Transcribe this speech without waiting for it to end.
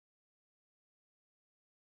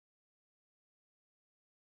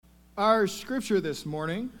Our scripture this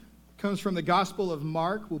morning comes from the Gospel of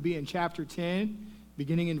Mark. We'll be in chapter 10,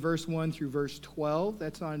 beginning in verse 1 through verse 12.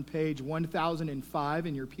 That's on page 1005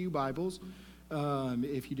 in your pew Bibles.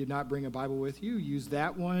 If you did not bring a Bible with you, use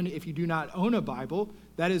that one. If you do not own a Bible,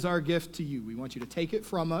 that is our gift to you. We want you to take it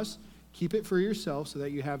from us, keep it for yourself so that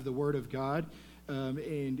you have the Word of God.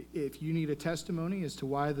 And if you need a testimony as to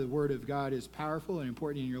why the Word of God is powerful and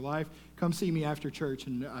important in your life, come see me after church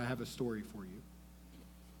and I have a story for you.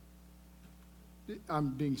 I'm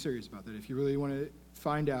being serious about that. If you really want to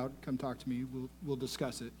find out, come talk to me. We'll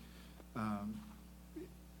discuss it.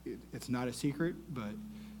 It's not a secret, but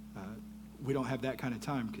we don't have that kind of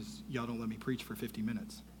time because y'all don't let me preach for 50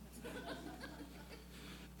 minutes.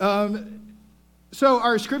 So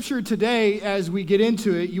our scripture today, as we get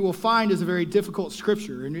into it, you will find is a very difficult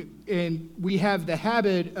scripture. And we have the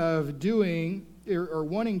habit of doing or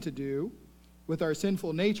wanting to do with our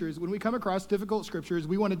sinful natures. When we come across difficult scriptures,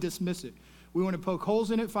 we want to dismiss it. We want to poke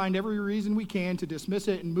holes in it, find every reason we can to dismiss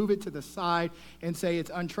it and move it to the side and say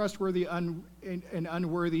it's untrustworthy and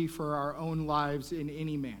unworthy for our own lives in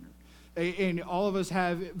any manner. And all of us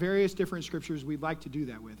have various different scriptures we'd like to do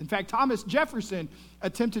that with. In fact, Thomas Jefferson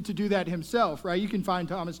attempted to do that himself, right? You can find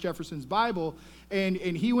Thomas Jefferson's Bible, and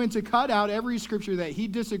he went to cut out every scripture that he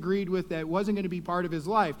disagreed with that wasn't going to be part of his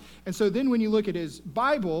life. And so then when you look at his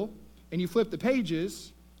Bible and you flip the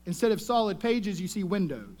pages, instead of solid pages, you see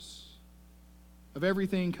windows of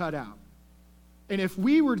everything cut out. And if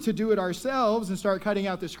we were to do it ourselves and start cutting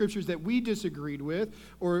out the scriptures that we disagreed with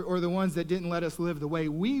or the ones that didn't let us live the way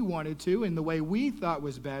we wanted to and the way we thought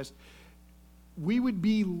was best, we would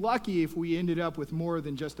be lucky if we ended up with more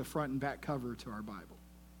than just a front and back cover to our Bible.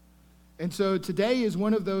 And so today is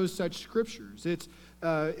one of those such scriptures. It's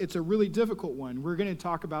a really difficult one. We're going to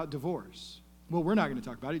talk about divorce. Well, we're not going to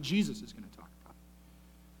talk about it. Jesus is going to talk about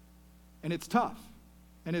it. And it's tough.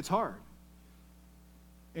 And it's hard.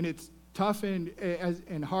 And it's tough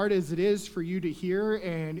and hard as it is for you to hear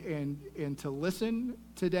and to listen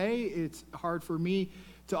today, it's hard for me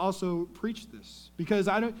to also preach this. Because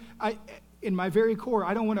in my very core,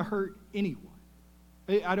 I don't want to hurt anyone.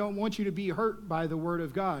 I don't want you to be hurt by the Word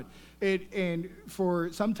of God. And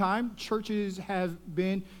for some time, churches have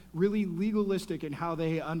been really legalistic in how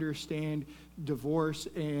they understand divorce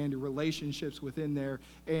and relationships within there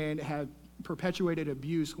and have perpetuated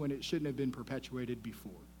abuse when it shouldn't have been perpetuated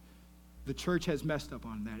before. The church has messed up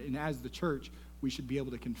on that. And as the church, we should be able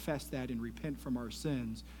to confess that and repent from our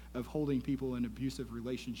sins of holding people in abusive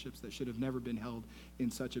relationships that should have never been held in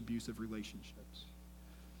such abusive relationships.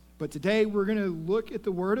 But today we're going to look at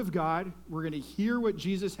the Word of God. We're going to hear what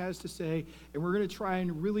Jesus has to say, and we're going to try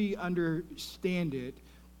and really understand it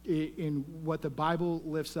in what the Bible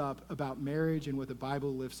lifts up about marriage and what the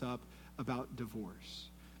Bible lifts up about divorce.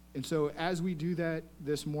 And so as we do that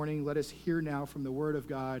this morning, let us hear now from the Word of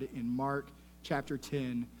God in Mark chapter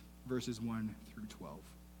 10, verses 1 through 12.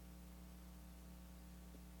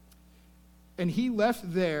 And he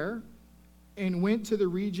left there and went to the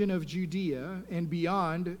region of Judea and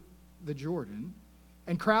beyond the Jordan,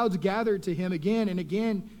 and crowds gathered to him again and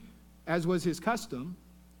again, as was his custom,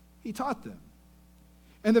 he taught them.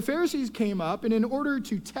 And the Pharisees came up, and in order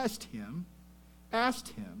to test him, asked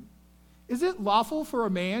him, "Is it lawful for a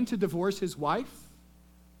man to divorce his wife?"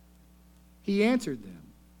 He answered them,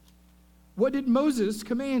 "What did Moses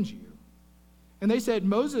command you?" And they said,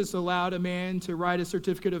 "Moses allowed a man to write a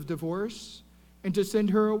certificate of divorce and to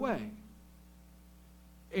send her away."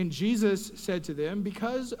 And Jesus said to them,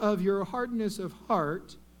 "Because of your hardness of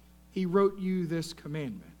heart, he wrote you this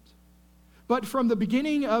commandment. But from the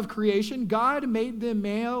beginning of creation, God made them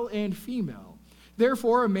male and female.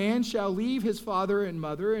 Therefore, a man shall leave his father and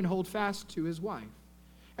mother and hold fast to his wife,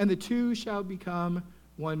 and the two shall become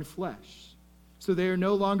one flesh. So they are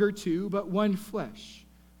no longer two, but one flesh.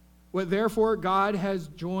 What therefore God has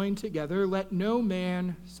joined together, let no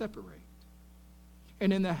man separate."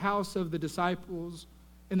 And in the house, the disciples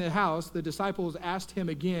asked him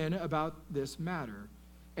again about this matter.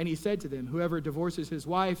 And he said to them, "Whoever divorces his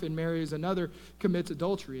wife and marries another commits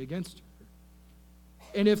adultery against her.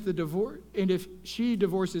 And if she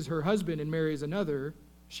divorces her husband and marries another,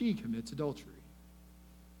 she commits adultery."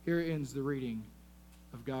 Here ends the reading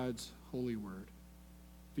of God's holy word.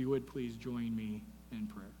 If you would please join me in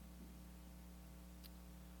prayer.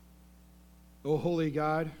 O holy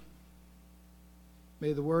God,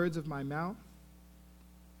 may the words of my mouth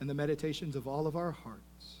and the meditations of all of our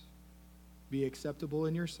hearts be acceptable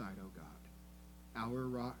in your sight, O God, our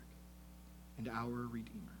rock and our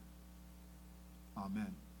Redeemer.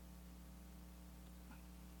 Amen.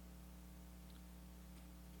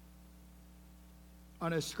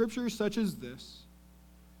 On a scripture such as this,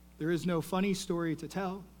 There is no funny story to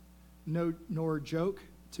tell, nor joke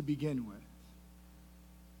to begin with.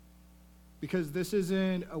 Because this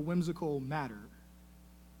isn't a whimsical matter,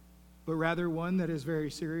 but rather one that is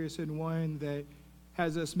very serious and one that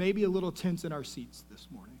has us maybe a little tense in our seats this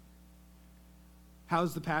morning.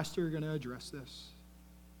 How's the pastor going to address this?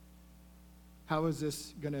 How is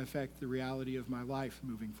this going to affect the reality of my life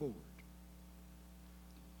moving forward?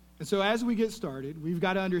 And so as we get started, we've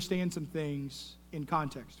got to understand some things in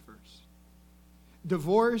context first.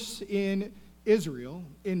 Divorce in Israel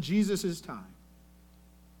in Jesus' time.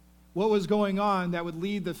 What was going on that would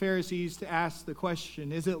lead the Pharisees to ask the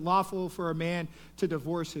question, is it lawful for a man to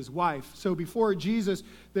divorce his wife? So before Jesus,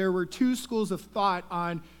 there were two schools of thought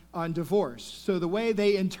on divorce. So the way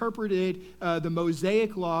they interpreted the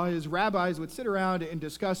Mosaic law is rabbis would sit around and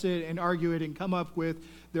discuss it and argue it and come up with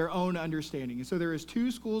their own understanding. And so there is two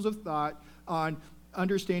schools of thought on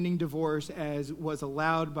understanding divorce as was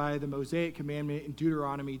allowed by the Mosaic commandment in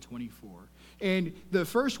Deuteronomy 24. And the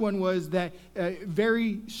first one was that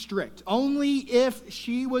very strict. Only if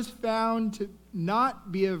she was found to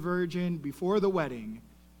not be a virgin before the wedding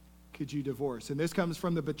could you divorce. And this comes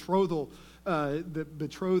from the betrothing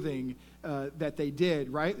that they did,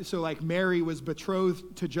 right? So like Mary was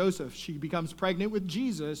betrothed to Joseph. She becomes pregnant with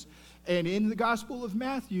Jesus. And in the Gospel of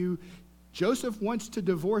Matthew, Joseph wants to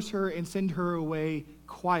divorce her and send her away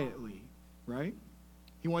quietly, right?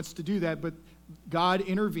 He wants to do that, but God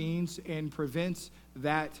intervenes and prevents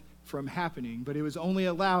that from happening. But it was only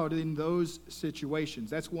allowed in those situations.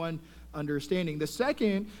 That's one understanding. The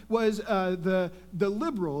second was the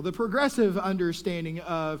liberal, the progressive understanding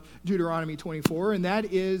of Deuteronomy 24, and that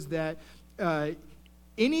is that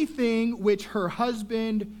anything which her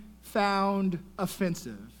husband found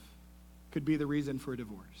offensive could be the reason for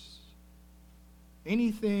divorce.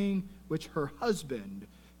 Anything which her husband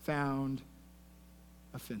found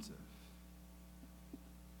offensive.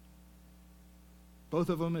 Both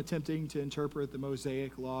of them attempting to interpret the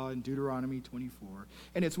Mosaic law in Deuteronomy 24.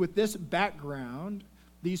 And it's with this background,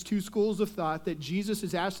 these two schools of thought, that Jesus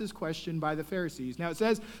is asked this question by the Pharisees. Now it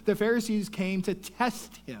says the Pharisees came to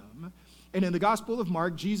test him. And in the Gospel of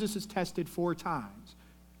Mark, Jesus is tested 4 times.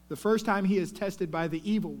 The first time he is tested by the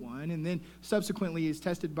evil one, and then subsequently he is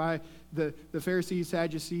tested by the Pharisees,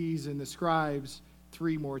 Sadducees, and the scribes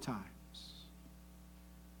 3 more times.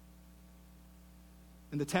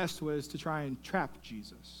 And the test was to try and trap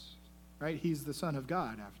Jesus, right? He's the Son of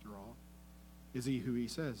God, after all. Is he who he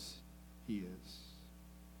says he is?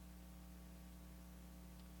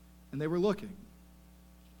 And they were looking.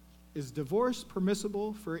 Is divorce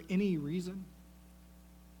permissible for any reason?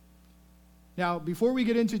 Now, before we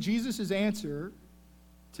get into Jesus' answer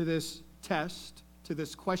to this test, to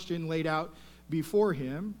this question laid out before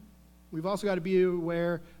him, we've also got to be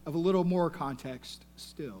aware of a little more context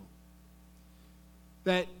still.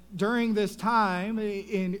 That during this time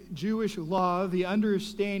in Jewish law, the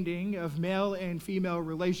understanding of male and female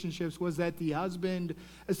relationships was that the husband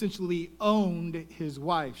essentially owned his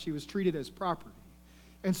wife. She was treated as property.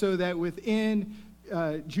 And so that within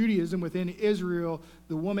Judaism, within Israel,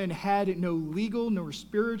 the woman had no legal nor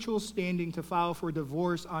spiritual standing to file for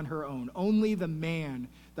divorce on her own. Only the man,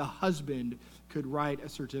 the husband, could write a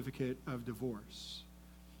certificate of divorce.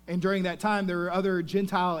 And during that time, there were other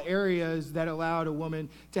Gentile areas that allowed a woman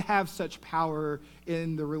to have such power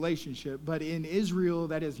in the relationship. But in Israel,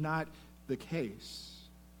 that is not the case.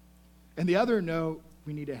 And the other note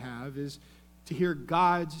we need to have is to hear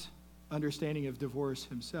God's understanding of divorce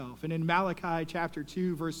himself. And in Malachi chapter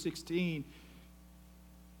 2, verse 16,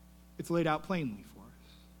 it's laid out plainly for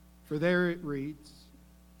us. For there it reads,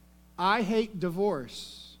 I hate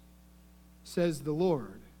divorce, says the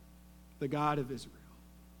Lord, the God of Israel.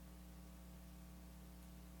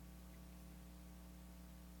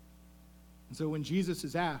 And so when Jesus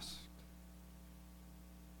is asked,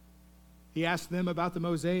 he asked them about the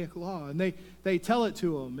Mosaic law, and they tell it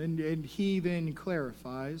to him, and he then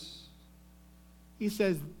clarifies. He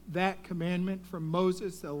says that commandment from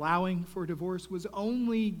Moses allowing for divorce was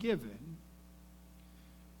only given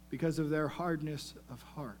because of their hardness of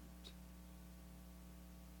heart.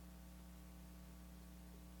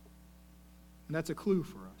 And that's a clue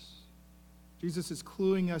for us. Jesus is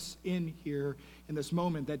cluing us in here in this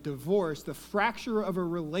moment that divorce, the fracture of a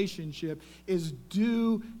relationship, is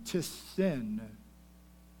due to sin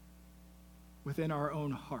within our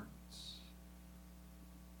own hearts.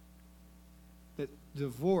 That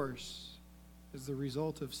divorce is the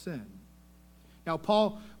result of sin. Now,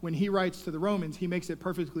 Paul, when he writes to the Romans, he makes it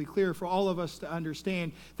perfectly clear for all of us to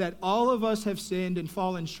understand that all of us have sinned and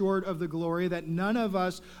fallen short of the glory, that none of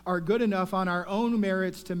us are good enough on our own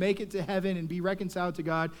merits to make it to heaven and be reconciled to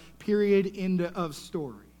God, period, end of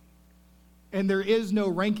story. And there is no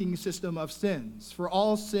ranking system of sins. For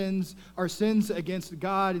all sins are sins against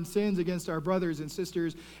God and sins against our brothers and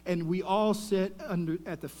sisters, and we all sit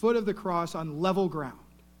at the foot of the cross on level ground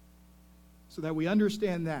so that we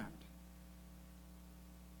understand that.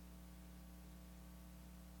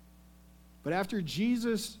 But after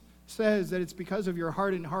Jesus says that it's because of your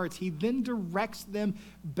hardened hearts, he then directs them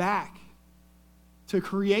back to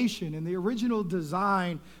creation and the original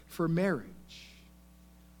design for marriage,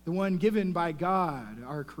 the one given by God,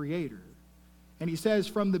 our Creator. And he says,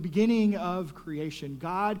 from the beginning of creation,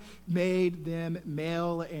 God made them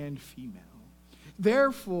male and female.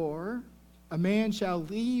 Therefore, a man shall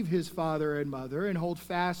leave his father and mother and hold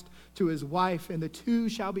fast to his wife, and the two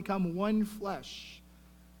shall become one flesh.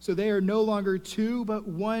 So they are no longer two, but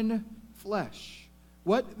one flesh.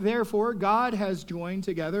 What, therefore, God has joined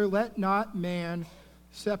together, let not man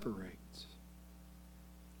separate.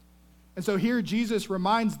 And so here Jesus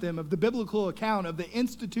reminds them of the biblical account of the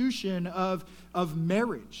institution of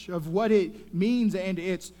marriage, of what it means and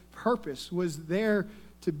its purpose was there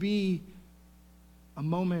to be a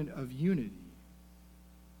moment of unity.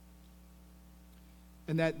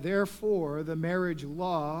 And that, therefore, the marriage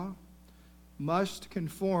law must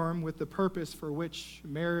conform with the purpose for which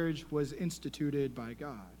marriage was instituted by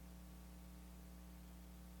God.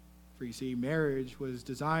 For you see, marriage was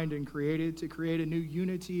designed and created to create a new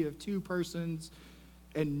unity of two persons,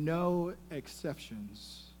 and no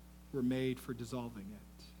exceptions were made for dissolving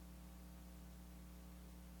it.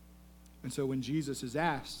 And so when Jesus is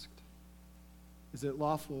asked, is it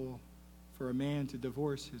lawful for a man to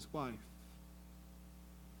divorce his wife?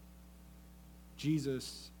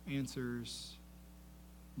 Jesus answers,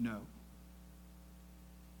 no,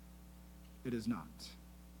 it is not.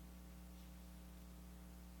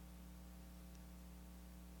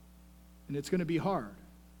 And it's going to be hard.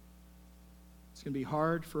 It's going to be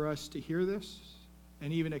hard for us to hear this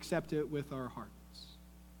and even accept it with our hearts.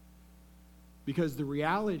 Because the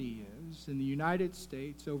reality is, in the United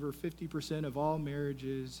States, over 50% of all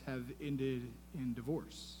marriages have ended in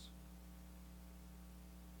divorce.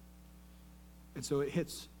 And so it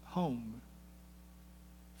hits home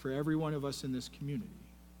for every one of us in this community,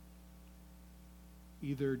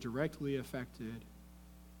 either directly affected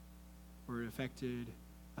or it affected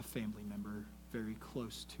a family member very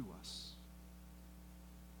close to us.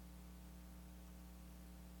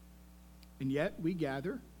 And yet we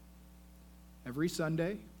gather every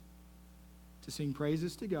Sunday to sing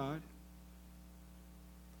praises to God,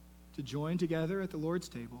 to join together at the Lord's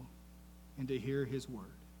table, and to hear his word,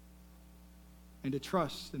 and to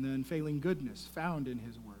trust in the unfailing goodness found in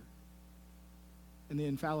his word, and the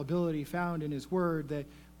infallibility found in his word, that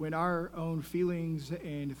when our own feelings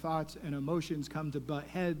and thoughts and emotions come to butt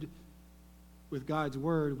head with God's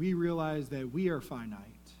word, we realize that we are finite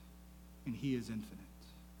and he is infinite.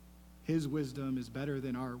 His wisdom is better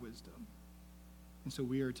than our wisdom. And so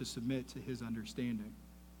we are to submit to his understanding.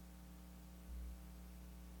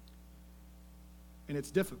 And it's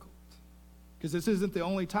difficult, because this isn't the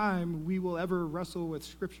only time we will ever wrestle with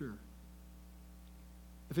Scripture.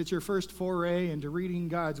 If it's your first foray into reading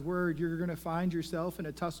God's word, you're going to find yourself in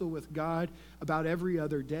a tussle with God about every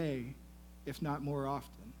other day, if not more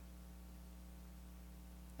often.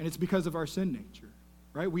 And it's because of our sin nature,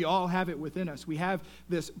 right? We all have it within us. We have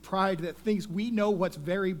this pride that thinks we know what's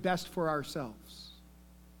very best for ourselves.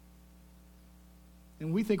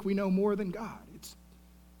 And we think we know more than God.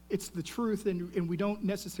 It's the truth, and we don't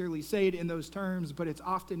necessarily say it in those terms, but it's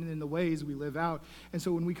often in the ways we live out. And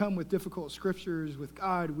so when we come with difficult scriptures with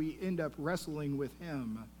God, we end up wrestling with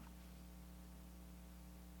him.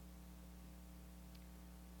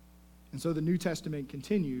 And so the New Testament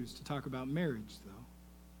continues to talk about marriage, though.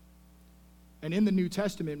 And in the New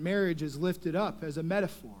Testament, marriage is lifted up as a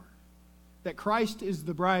metaphor, that Christ is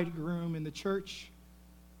the bridegroom and the church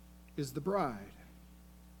is the bride.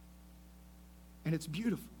 And it's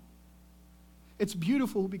beautiful. It's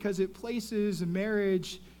beautiful because it places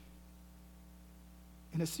marriage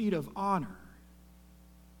in a seat of honor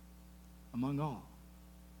among all.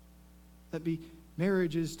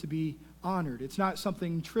 Marriage is to be honored. It's not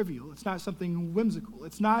something trivial. It's not something whimsical.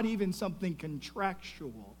 It's not even something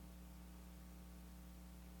contractual.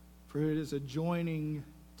 For it is a joining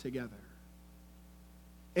together.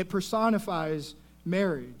 It personifies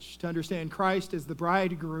marriage, to understand Christ as the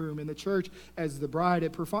bridegroom and the church as the bride.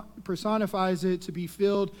 It personifies it to be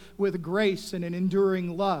filled with grace and an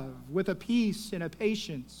enduring love, with a peace and a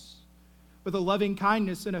patience, with a loving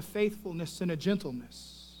kindness and a faithfulness and a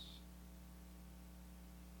gentleness.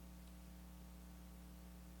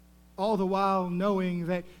 All the while knowing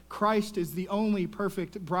that Christ is the only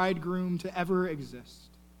perfect bridegroom to ever exist.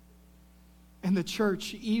 And the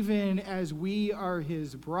church, even as we are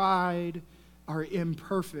his bride, are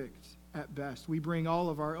imperfect at best. We bring all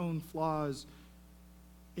of our own flaws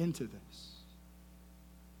into this.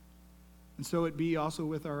 And so it be also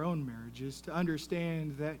with our own marriages, to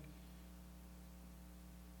understand that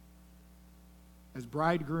as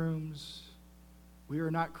bridegrooms, we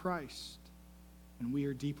are not Christ, and we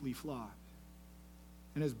are deeply flawed.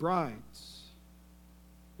 And as brides,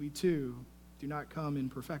 we too do not come in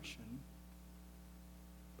perfection,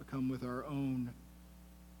 but come with our own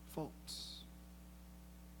faults.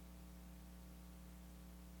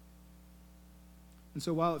 And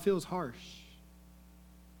so while it feels harsh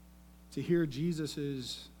to hear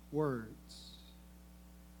Jesus' words,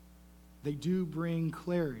 they do bring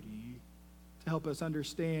clarity to help us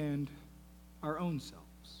understand our own selves.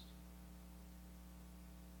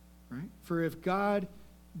 Right? For if God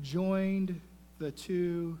joined the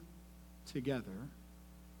two together,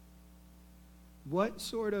 what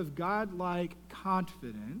sort of godlike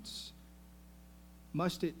confidence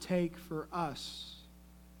must it take for us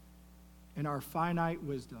in our finite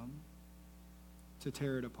wisdom to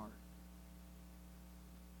tear it apart?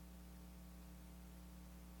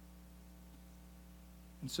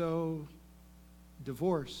 And so,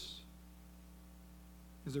 divorce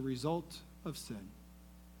is a result of sin.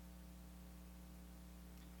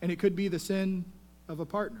 And it could be the sin of a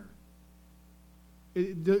partner.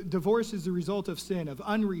 Divorce is the result of sin, of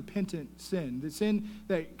unrepentant sin. The sin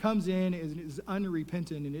that comes in is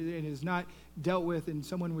unrepentant and is not dealt with, and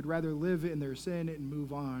someone would rather live in their sin and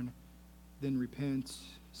move on than repent,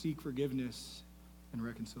 seek forgiveness, and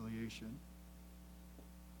reconciliation.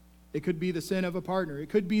 It could be the sin of a partner. It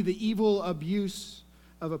could be the evil abuse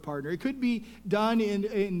of a partner. It could be done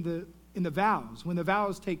in the vows, when the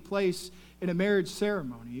vows take place in a marriage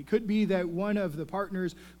ceremony. It could be that one of the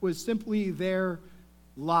partners was simply there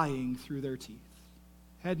lying through their teeth,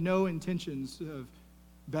 had no intentions of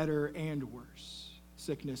better and worse,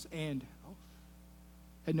 sickness and health,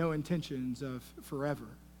 had no intentions of forever,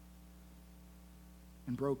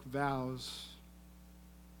 and broke vows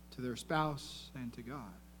to their spouse and to God.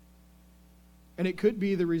 And it could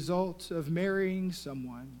be the result of marrying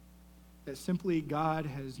someone that simply God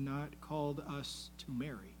has not called us to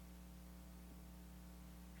marry.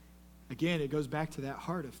 Again, it goes back to that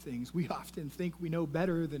heart of things. We often think we know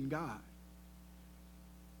better than God.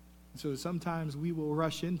 And so sometimes we will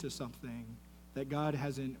rush into something that God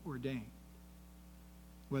hasn't ordained,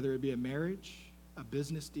 whether it be a marriage, a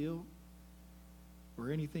business deal,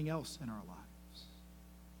 or anything else in our lives.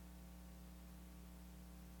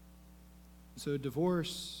 So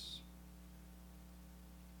divorce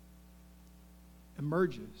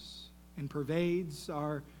emerges and pervades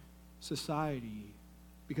our society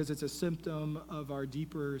because it's a symptom of our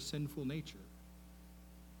deeper sinful nature.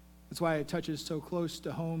 That's why it touches so close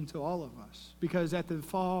to home to all of us. Because at the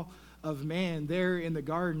fall of man, there in the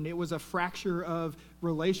garden, it was a fracture of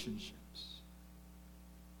relationships.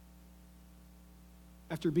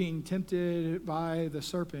 After being tempted by the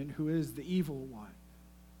serpent, who is the evil one,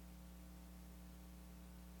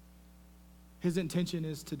 his intention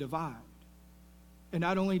is to divide. And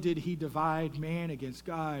not only did he divide man against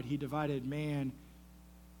God, he divided man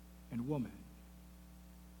and woman.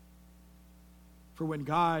 For when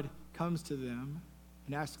God comes to them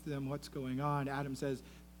and asks them what's going on, Adam says,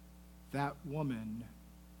 "That woman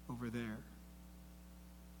over there."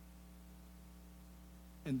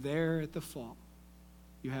 And there at the fall,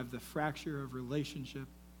 you have the fracture of relationship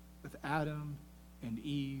with Adam and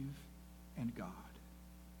Eve and God.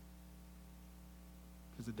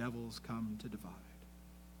 Because the devil's come to divide.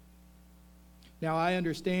 Now, I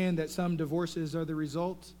understand that some divorces are the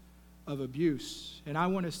result of abuse. And I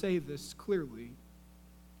want to say this clearly,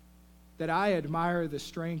 that I admire the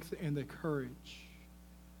strength and the courage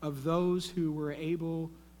of those who were able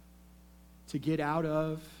to get out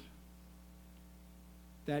of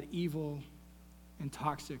that evil and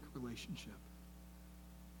toxic relationship.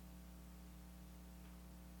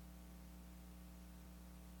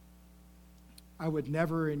 I would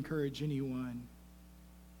never encourage anyone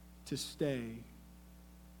to stay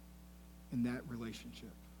in that relationship.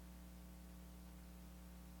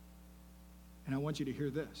 And I want you to hear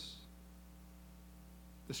this.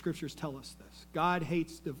 The scriptures tell us this. God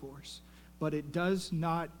hates divorce, but it does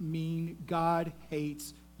not mean God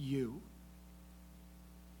hates you.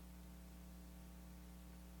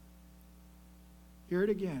 Hear it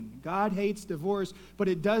again. God hates divorce, but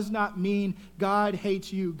it does not mean God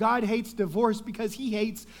hates you. God hates divorce because he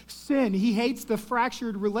hates sin. He hates the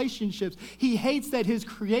fractured relationships. He hates that his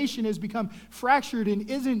creation has become fractured and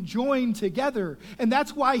isn't joined together. And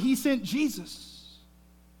that's why he sent Jesus.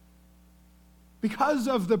 Because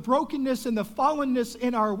of the brokenness and the fallenness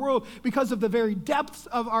in our world, because of the very depths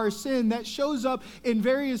of our sin that shows up in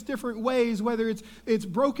various different ways, whether it's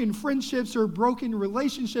broken friendships or broken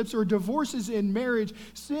relationships or divorces in marriage,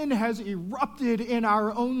 sin has erupted in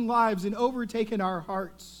our own lives and overtaken our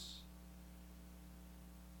hearts.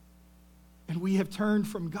 And we have turned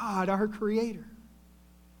from God, our Creator.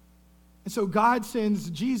 And so God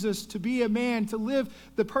sends Jesus to be a man, to live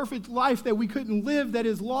the perfect life that we couldn't live, that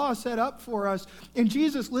his law set up for us. And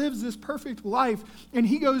Jesus lives this perfect life, and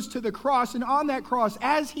he goes to the cross. And on that cross,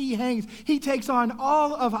 as he hangs, he takes on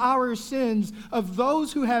all of our sins of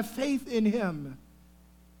those who have faith in him.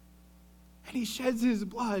 And he sheds his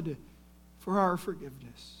blood for our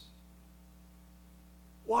forgiveness,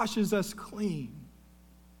 washes us clean.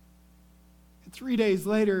 And 3 days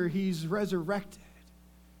later, he's resurrected,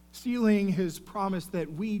 sealing his promise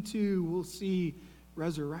that we too will see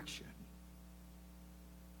resurrection.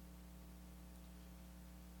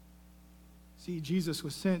 See, Jesus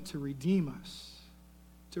was sent to redeem us,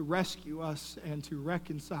 to rescue us, and to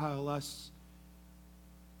reconcile us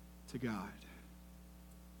to God.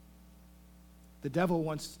 The devil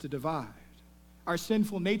wants to divide. Our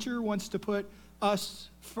sinful nature wants to put us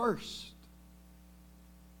first.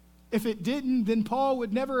 If it didn't, then Paul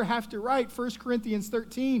would never have to write 1 Corinthians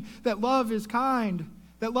 13 that love is kind,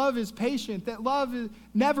 that love is patient, that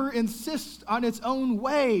never insists on its own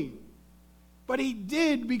way. But he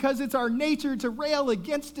did because it's our nature to rail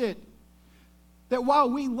against it. That while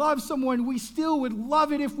we love someone, we still would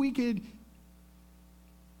love it if we could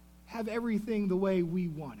have everything the way we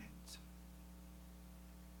want it.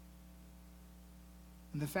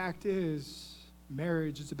 And the fact is,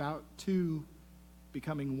 marriage is about two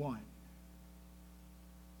becoming one.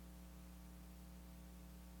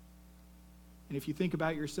 And if you think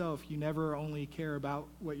about yourself, you never only care about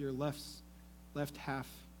what your left half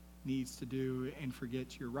needs to do and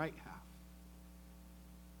forget your right half.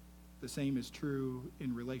 The same is true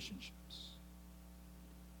in relationships.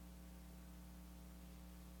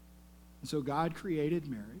 And so God created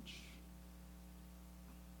marriage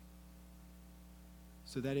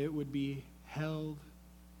so that it would be held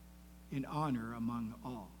in honor among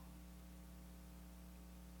all.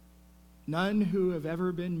 None who have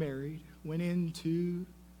ever been married went into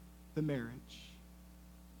the marriage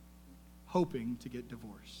hoping to get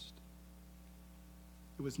divorced.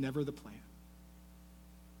 It was never the plan.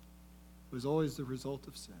 It was always the result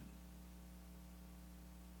of sin.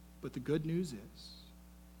 But the good news is,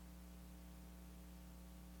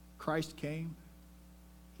 Christ came,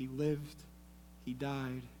 he lived, he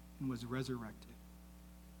died, and was resurrected,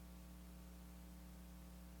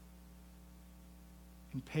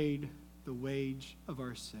 and paid the wage of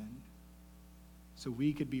our sin so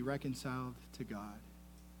we could be reconciled to God,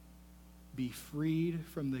 be freed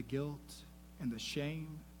from the guilt and the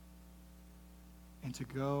shame, and to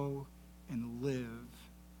go and live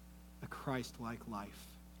a Christ-like life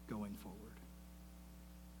going forward.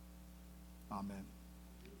 Amen.